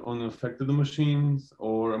of them on affected machines,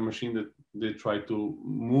 or a machine that they try to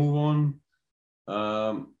move on,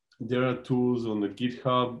 there are tools on the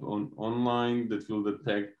GitHub online that will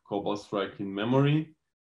detect Cobalt Strike in memory,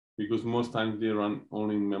 because most times they run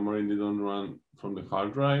only in memory, they don't run from the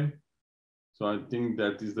hard drive. So I think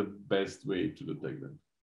that is the best way to detect them.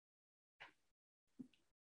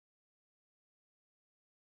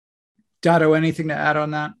 Dado, anything to add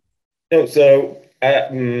on that? No, so I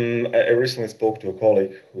recently spoke to a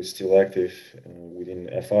colleague who's still active within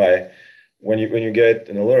FI. When you get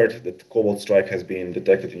an alert that Cobalt Strike has been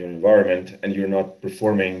detected in your environment and you're not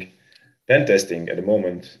performing pen testing at the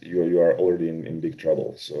moment, you are already in big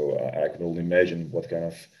trouble. So I can only imagine what kind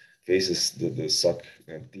of faces the SOC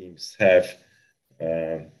teams have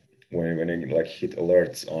when they like hit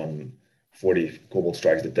alerts on 40 Cobalt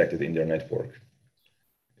Strikes detected in their network.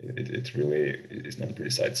 It really is not a pretty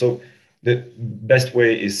sight. So the best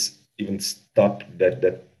way is even stop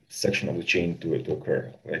that section of the chain to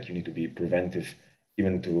occur. Like you need to be preventive,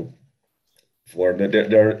 even to for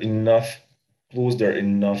there are enough clues, there are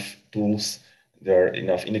enough tools, there are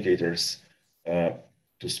enough indicators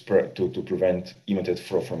to spread to prevent Emotet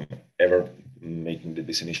from ever making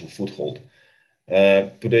this initial foothold.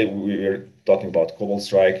 Today we are talking about Cobalt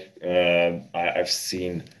Strike. I've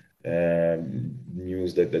seen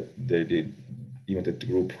news that the Emotet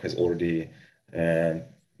group has already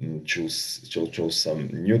chose some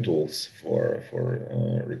new tools for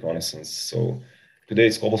reconnaissance. So today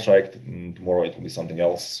it's Cobalt Strike. Tomorrow it will be something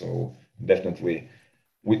else. So definitely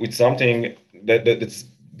with something that's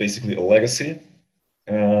basically a legacy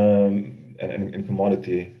and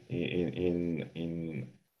commodity in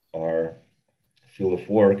our field of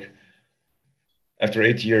work. After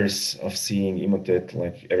 8 years of seeing Emotet,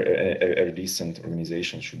 like a decent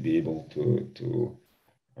organization should be able to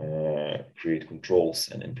create controls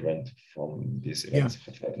and prevent from these events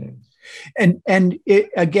happening. And it,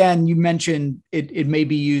 again, you mentioned it may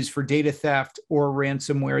be used for data theft or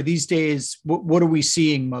ransomware. These days, what are we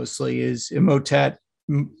seeing mostly is Emotet.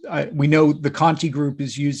 We know the Conti group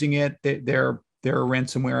is using it. They're a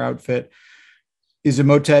ransomware outfit. Is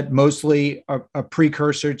Emotet mostly a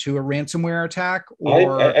precursor to a ransomware attack?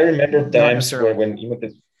 Or I remember times when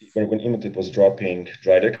Emotet was dropping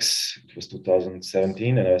Dridex. It was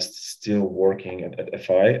 2017, and I was still working at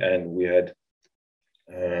FI, and we had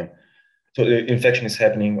so the infection is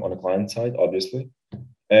happening on the client side, obviously,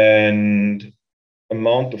 and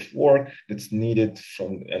amount of work that's needed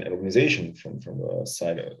from an organization from a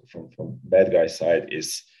side from bad guy side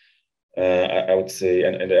is I would say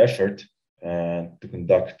and the effort to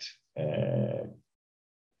conduct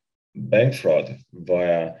bank fraud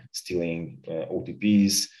via stealing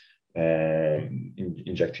OTPs,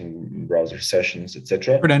 injecting browser sessions,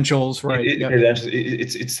 etc. Credentials, right? Credentials.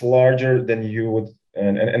 It's larger than you would,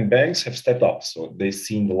 and banks have stepped up, so they've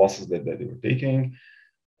seen the losses that they were taking.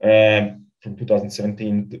 From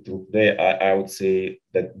 2017 to today, I would say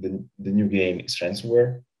that the new game is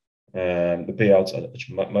ransomware. The payouts are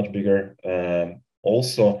much bigger.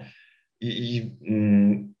 Also,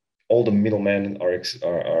 all the middlemen are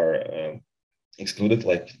excluded.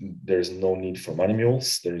 Like there is no need for money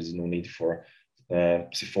mules. There is no need for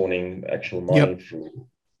siphoning actual money through.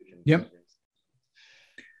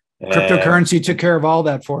 Cryptocurrency took care of all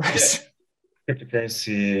that for us. Yeah.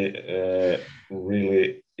 Cryptocurrency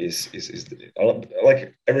really is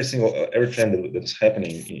like every trend that is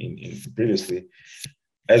happening in previously,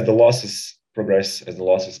 as the losses progress, as the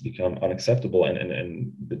losses become unacceptable,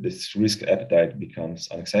 and this risk appetite becomes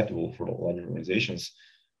unacceptable for the larger organizations,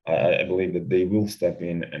 I believe that they will step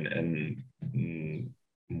in and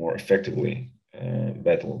more effectively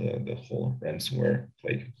battle the whole ransomware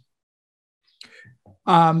plague.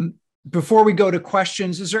 Before we go to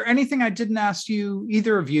questions, is there anything I didn't ask you,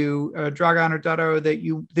 either of you, Dragan or Dado, that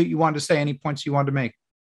you wanted to say? Any points you wanted to make?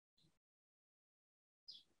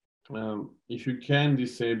 If you can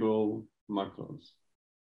disable macros,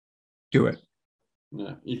 do it.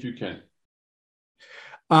 Yeah, if you can.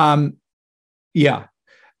 Yeah.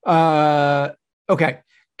 Okay,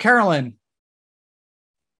 Carolyn.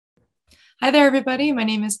 Hi there, everybody. My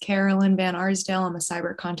name is Carolyn Van Arsdale. I'm a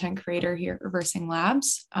cyber content creator here at Reversing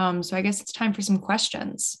Labs. So I guess it's time for some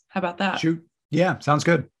questions. How about that? Shoot. Yeah, sounds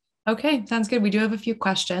good. Okay, sounds good. We do have a few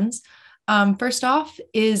questions. First off,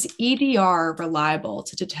 is EDR reliable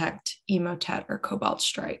to detect Emotet or Cobalt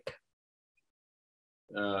Strike?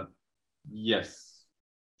 Yes.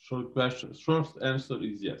 Short answer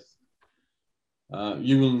is yes.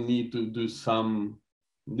 You will need to do some,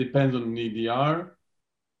 depends on EDR.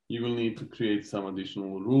 You will need to create some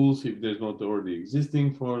additional rules if there's not already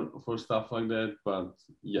existing for stuff like that. But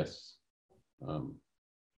yes,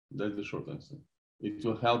 that's the short answer. It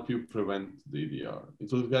will help you prevent the EDR.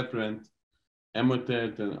 It will help prevent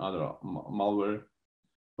Emotet and other malware,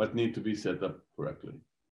 but need to be set up correctly.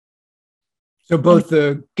 So both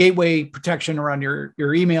the gateway protection around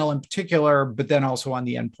your email in particular, but then also on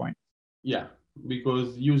the endpoint. Yeah,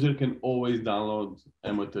 because user can always download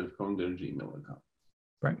Emotet from their Gmail account.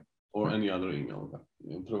 Right. Or any other email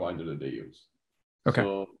provider that they use. Okay.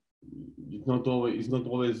 So it's not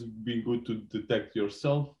always be good to detect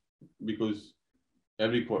yourself, because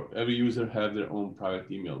every user have their own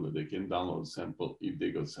private email that they can download sample if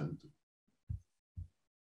they got sent to.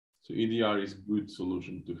 So EDR is good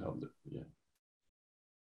solution to help them.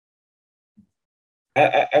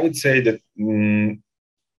 Yeah. I would say that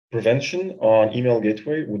prevention on email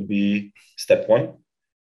gateway would be step one.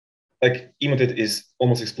 Like Emotet is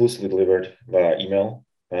almost exclusively delivered via email.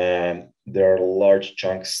 There are large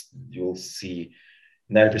chunks. You'll see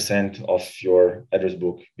 90% of your address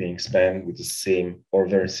book being spammed with the same or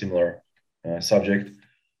very similar subject,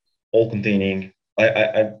 all containing.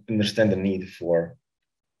 I understand the need for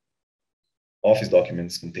Office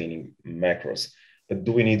documents containing macros, but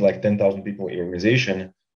do we need like 10,000 people in your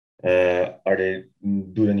organization? Do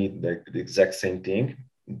they need like the exact same thing?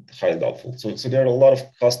 Highly doubtful. So there are a lot of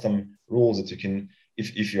custom rules that you can,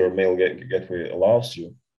 if your mail gateway allows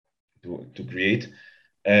you to create.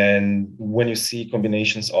 And when you see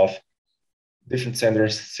combinations of different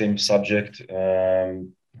senders, same subject,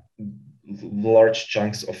 large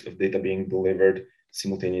chunks of data being delivered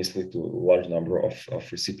simultaneously to a large number of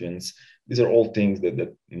recipients, these are all things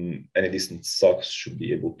that any decent SOC should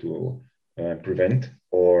be able to prevent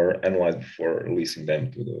or analyze before releasing them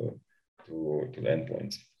to the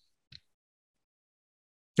endpoints.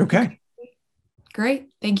 Okay. Great.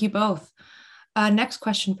 Thank you both. Next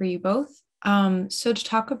question for you both. So to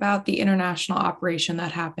talk about the international operation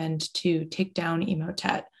that happened to take down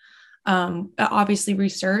Emotet, obviously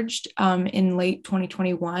resurged in late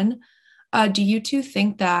 2021. Do you two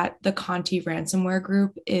think that the Conti ransomware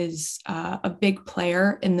group is a big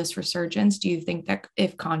player in this resurgence? Do you think that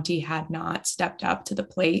if Conti had not stepped up to the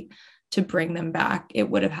plate to bring them back, it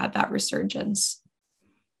would have had that resurgence?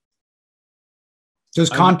 So is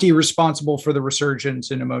Conti responsible for the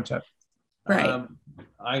resurgence in Emotet? Right.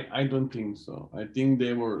 I don't think so. I think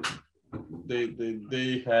they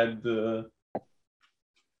had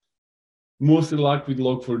mostly luck with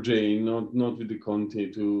Log4j, not with the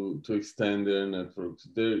Conti to extend their networks.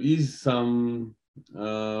 There is some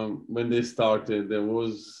when they started, there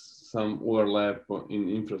was some overlap in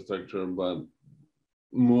infrastructure, but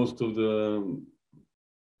most of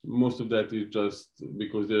that is just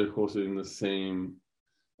because they're hosted in the same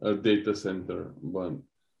data center. But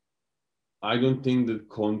I don't think that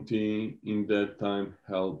Conti in that time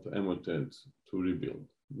helped Emotet to rebuild.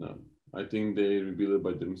 No, I think they rebuilt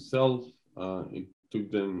by themselves. It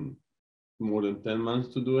took them more than 10 months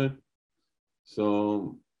to do it.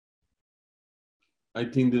 So I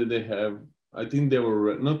think that they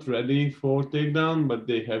were not ready for takedown, but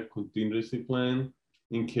they have contingency plan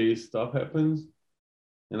in case stuff happens.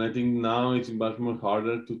 And I think now it's much more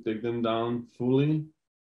harder to take them down fully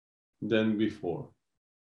than before.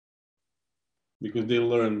 Because they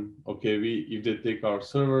learn, okay, if they take our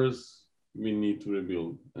servers, we need to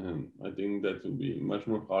rebuild. And I think that will be much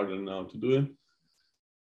more harder now to do it.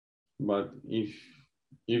 But if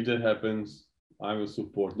that happens, I will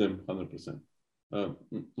support them 100%.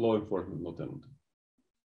 Law enforcement, not Emotet.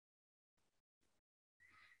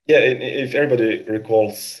 Yeah, if everybody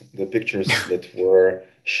recalls the pictures that were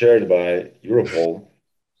shared by Europol,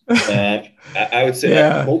 I would say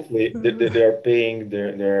hopefully they are paying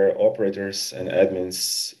their operators and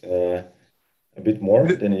admins a bit more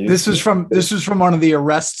than it used to. This is from one of the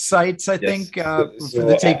arrest sites, I think, for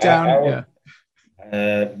the takedown.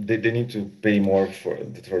 They need to pay more for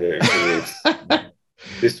their rates.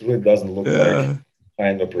 This really doesn't look like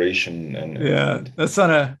planned operation. That's on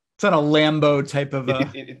a Lambo type of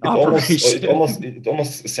operation. It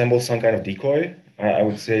almost resembles some kind of decoy. I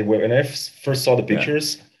would say when I first saw the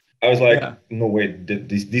pictures, I was like, Yeah. no way,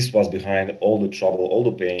 this was behind all the trouble, all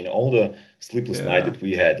the pain, all the sleepless night that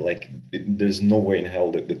we had. Like, there's no way in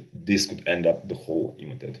hell that this could end up the whole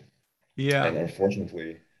Emotet. Yeah. And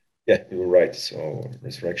unfortunately, yeah, you were right. So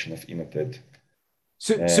resurrection of Emotet.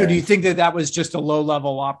 So do you think that was just a low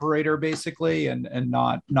level operator basically, and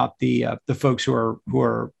not the folks who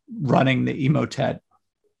are running the Emotet,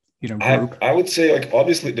 group? I would say, like,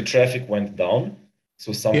 obviously the traffic went down,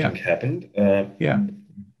 so something happened. Yeah.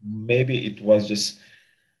 Maybe it was just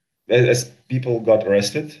as people got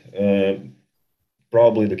arrested.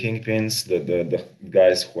 Probably the kingpins, the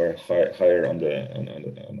guys who are higher on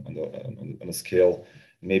the scale,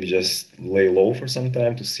 maybe just lay low for some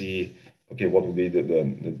time to see, okay, what will be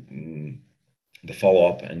the follow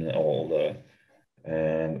up and all the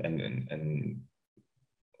and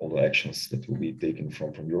all the actions that will be taken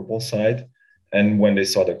from Europol side. And when they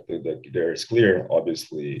saw that there is clear,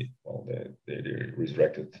 obviously, well, they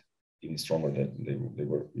resurrected even stronger than they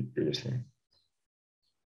were previously.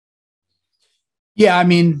 Yeah, I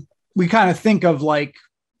mean, we kind of think of like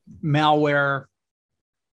malware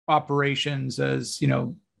operations as,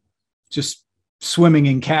 just swimming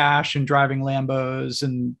in cash and driving Lambos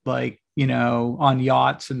and like, on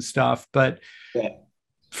yachts and stuff. But Yeah.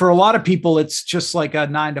 For a lot of people, it's just like a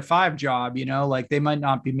 9-to-5 job, like they might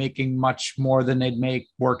not be making much more than they'd make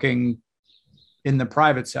working in the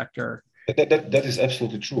private sector. That is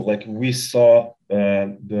absolutely true. Like, we saw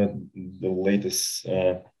the latest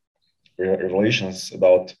revelations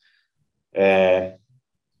about malware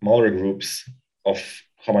groups, of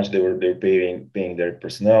how much they're paying their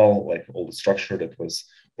personnel, like all the structure that was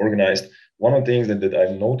organized. One of the things that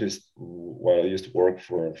I've noticed while I used to work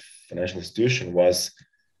for a financial institution was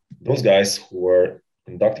those guys who were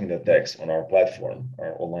conducting the attacks on our platform,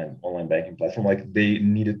 our online banking platform, like they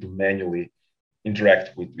needed to manually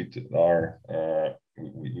interact with our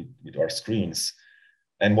screens.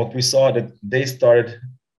 And what we saw, that they started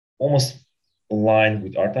almost aligned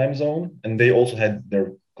with our time zone, and they also had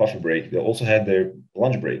their coffee break. They also had their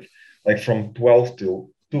lunch break. Like from 12 till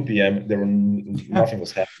 2 p.m., nothing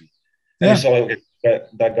was happening. And you saw, like,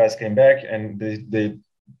 that guys came back and they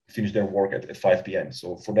finished their work at 5 p.m.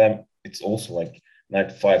 So for them, it's also like 9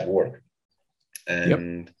 to 5 work.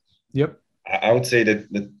 And Yep. I would say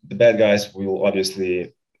that the bad guys will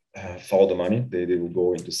obviously follow the money. They will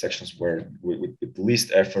go into sections where with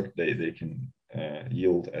least effort they can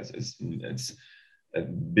yield as a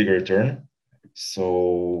bigger return.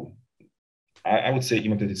 So I would say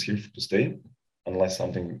Emotet is here to stay, unless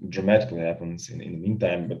something dramatically happens in the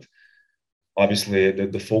meantime. But obviously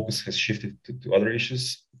the focus has shifted to other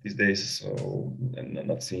issues these days. So, and I'm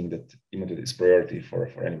not seeing that Emotet is priority for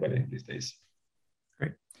anybody these days.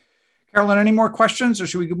 Great. Carolyn, any more questions, or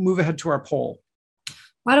should we move ahead to our poll?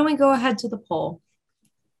 Why don't we go ahead to the poll?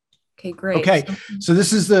 Okay, great. Okay, so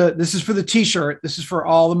this is for the t-shirt. This is for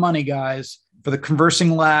all the money guys, for the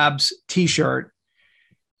Conversing Labs t-shirt.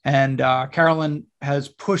 And Carolyn has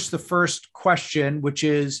pushed the first question, which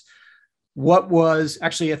is,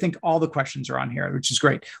 I think all the questions are on here, which is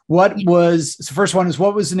great. The first one is,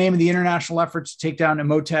 what was the name of the international effort to take down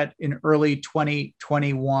Emotet in early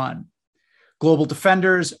 2021? Global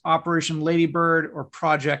Defenders, Operation Ladybird, or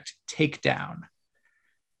Project Takedown?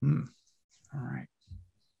 All right.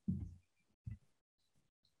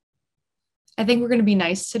 I think we're going to be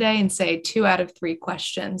nice today and say 2 out of 3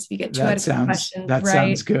 questions. We get 2 out of 3 questions. That right?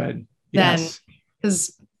 Sounds good. Yes. Then,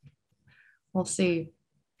 because we'll see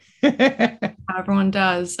how everyone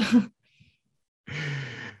does.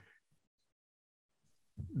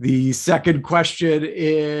 The second question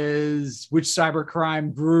is, which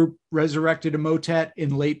cybercrime group resurrected Emotet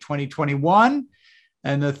in late 2021?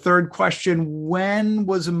 And the third question, when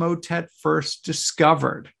was Emotet first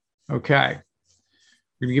discovered? Okay.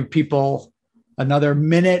 We're going to give people another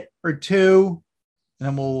minute or two, and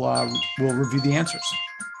then we'll review the answers.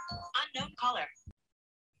 Unknown caller.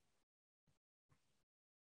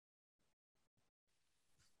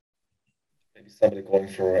 Maybe somebody calling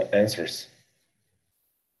for answers.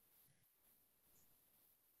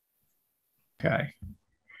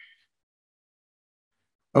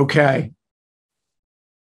 Okay.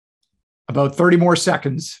 About 30 more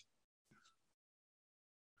seconds.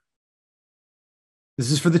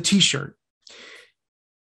 This is for the t-shirt.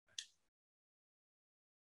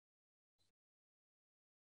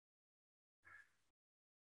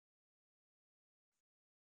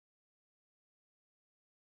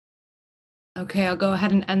 Okay, I'll go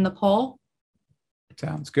ahead and end the poll.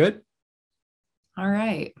 Sounds good. All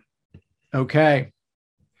right. Okay.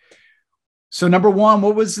 So number one,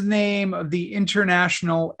 what was the name of the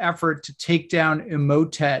international effort to take down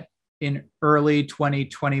Emotet in early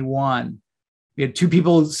 2021? We had two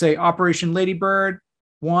people say Operation Ladybird,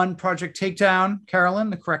 one Project Takedown. Carolyn,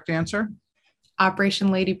 the correct answer?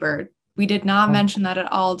 Operation Ladybird. We did not mention that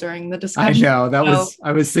at all during the discussion. I know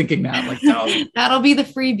I was thinking that like, that'll be the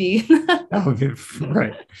freebie. That would be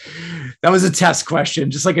right. That was a test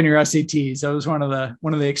question, just like in your SATs. That was one of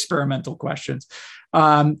the experimental questions.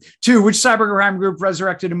 Two, which cybercrime group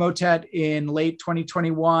resurrected Emotet in late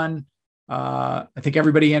 2021? I think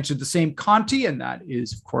everybody answered the same, Conti, and that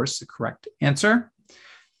is, of course, the correct answer.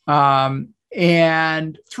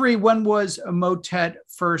 And three, when was Emotet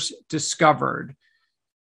first discovered?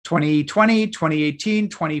 2020, 2018,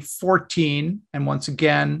 2014. And once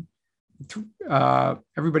again,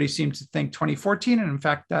 everybody seems to think 2014. And in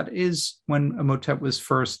fact, that is when Emotet was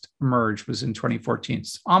first emerged, was in 2014.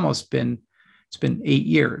 It's been 8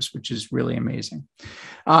 years, which is really amazing.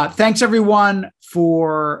 Thanks everyone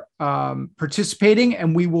for participating,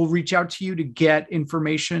 and we will reach out to you to get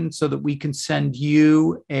information so that we can send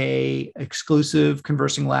you a exclusive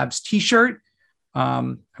Conversing Labs t-shirt.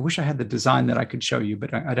 I wish I had the design that I could show you,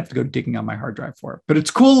 but I'd have to go digging on my hard drive for it. But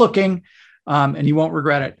it's cool looking, and you won't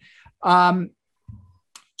regret it.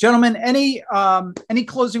 Gentlemen, any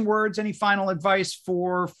closing words? Any final advice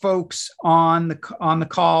for folks on the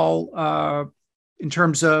call in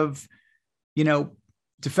terms of,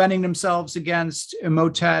 defending themselves against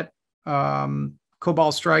Emotet,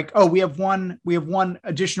 Cobalt Strike? Oh, we have one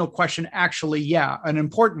additional question. Actually, yeah, an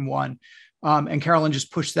important one, and Carolyn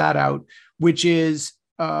just pushed that out, which is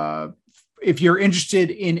if you're interested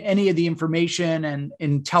in any of the information and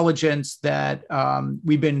intelligence that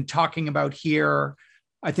we've been talking about here.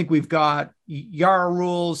 I think we've got Yara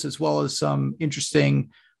rules as well as some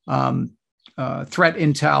interesting threat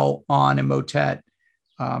intel on Emotet.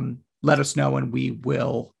 Let us know and we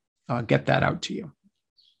will get that out to you.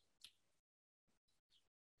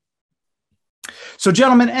 So,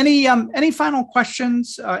 gentlemen, any final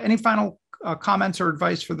questions? Any final comments or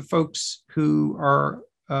advice for the folks who are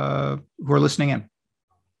listening in?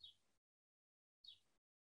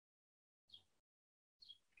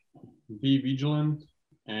 Be vigilant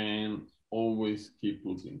and always keep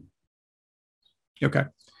looking. Okay.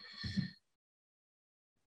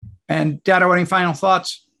 And Dado, any final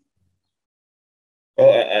thoughts?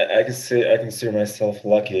 Well, I consider myself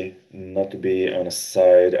lucky not to be on a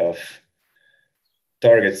side of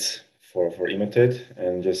targets for Emotet,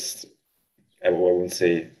 and just, I wouldn't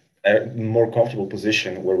say, a more comfortable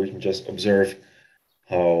position where we can just observe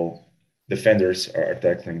how defenders are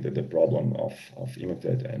tackling the problem of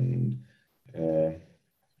Emotet and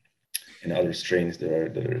other strains that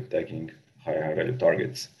are attacking high value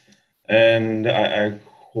targets. And I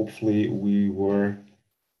hopefully we were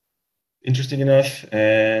interesting enough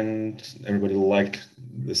and everybody liked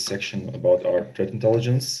this section about our threat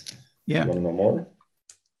intelligence. Yeah. You want to know more?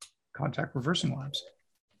 Contact Reversing Labs.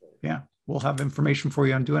 Yeah, we'll have information for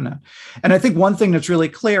you on doing that. And I think one thing that's really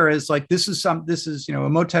clear is like,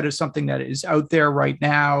 Emotet is something that is out there right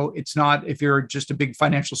now. It's not, if you're just a big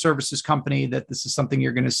financial services company, that this is something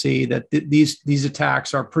you're going to see, that these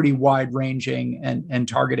attacks are pretty wide ranging and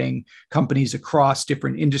targeting companies across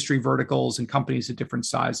different industry verticals and companies at different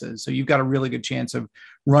sizes. So you've got a really good chance of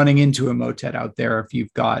running into Emotet out there if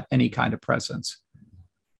you've got any kind of presence.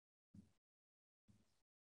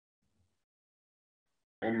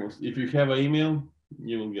 Almost. If you have an email,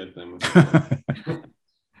 you will get them.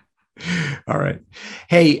 All right.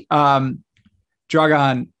 Hey,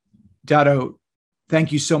 Dragan, Dado,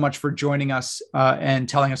 thank you so much for joining us and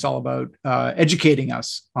telling us all about educating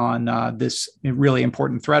us on this really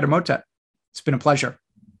important threat, Emotet. It's been a pleasure.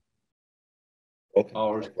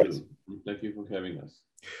 Ours too. Thank you for having us.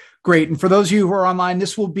 Great. And for those of you who are online,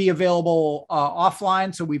 this will be available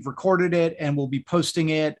offline. So we've recorded it and we'll be posting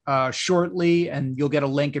it shortly. And you'll get a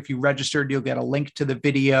link. If you registered, you'll get a link to the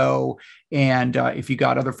video. And if you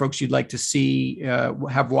got other folks you'd like to see,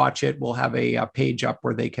 watch it, we'll have a page up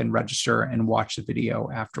where they can register and watch the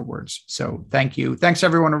video afterwards. So thank you. Thanks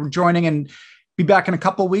everyone for joining, and be back in a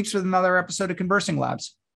couple of weeks with another episode of Conversing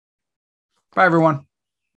Labs. Bye, everyone.